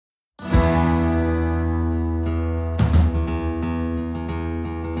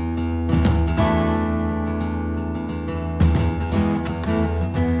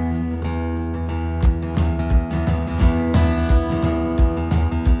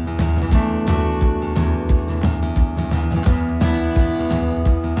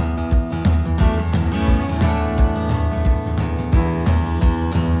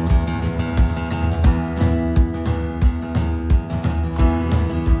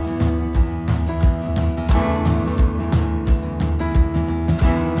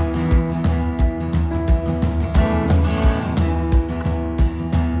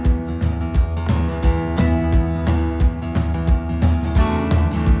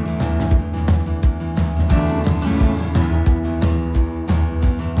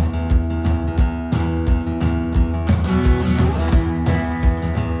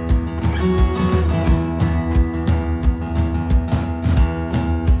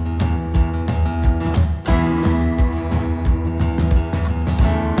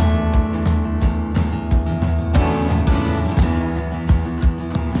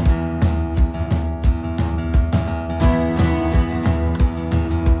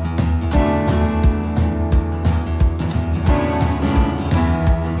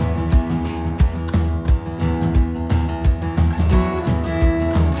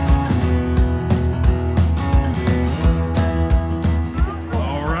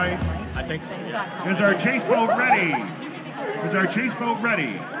think so, yeah. Is our chase boat ready? Is our chase boat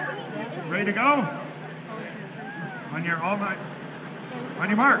ready? Ready to go? On your marks.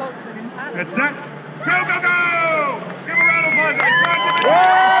 Get set. Go, go, go! Give a round of applause.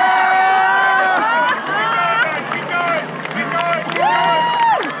 Keep going, keep going, keep going.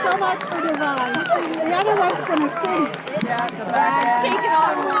 So much for Devon. The other one's going to sink. Yeah, the back end. Take it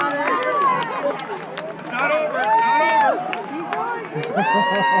on water. It's not over, it's not over. Keep going, keep going.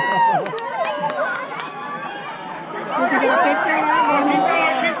 Did you get a picture now? Keep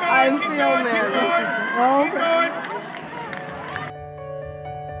going, keep going, I'm keep filming. going, keep going. Keep going.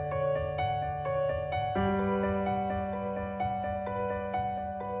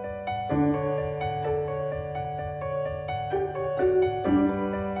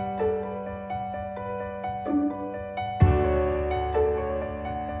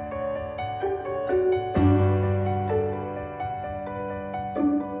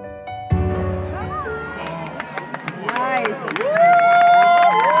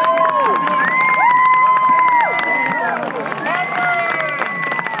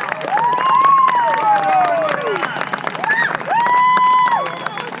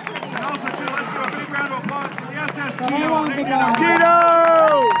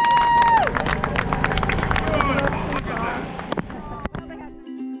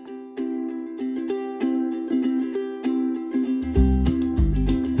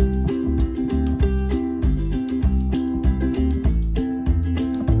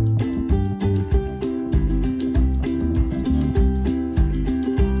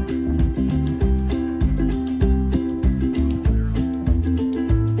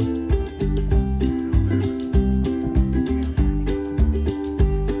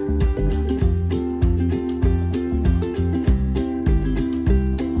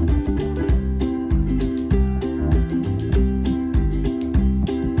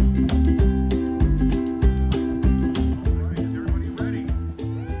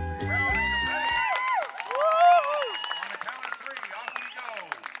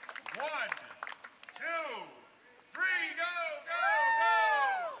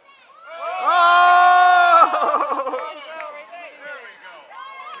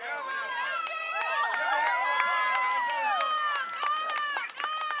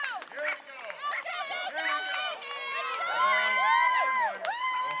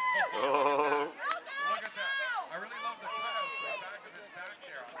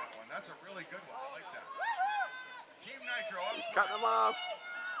 That's a really good one. I like that. Team Nitro. Cut them off.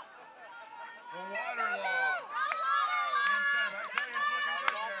 The water log. Inside. I tell you, it's looking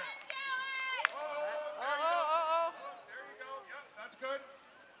good there. Oh, there you go. Yep, that's good.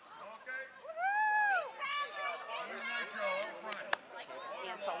 Okay. Team Nitro up front.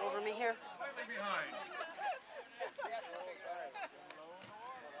 Ants all over me here. Slightly behind.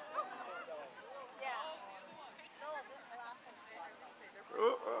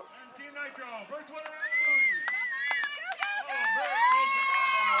 And Team Nitro, first one around the buoy. Oh, very close to the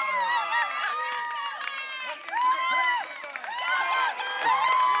water line. Let's get to the crazy guys.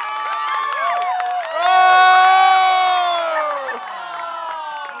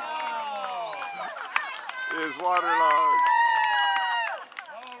 Is waterlogged.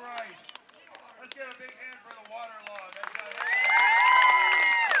 All right. Let's get a big hand for the water log. That's got it.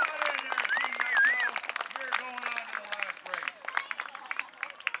 Come on in there, Team Nitro. You're going on to the last race.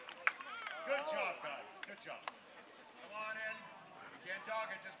 Good job, guys. Good job. Come on in. You can't dog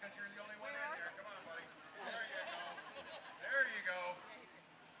it just because you're the only one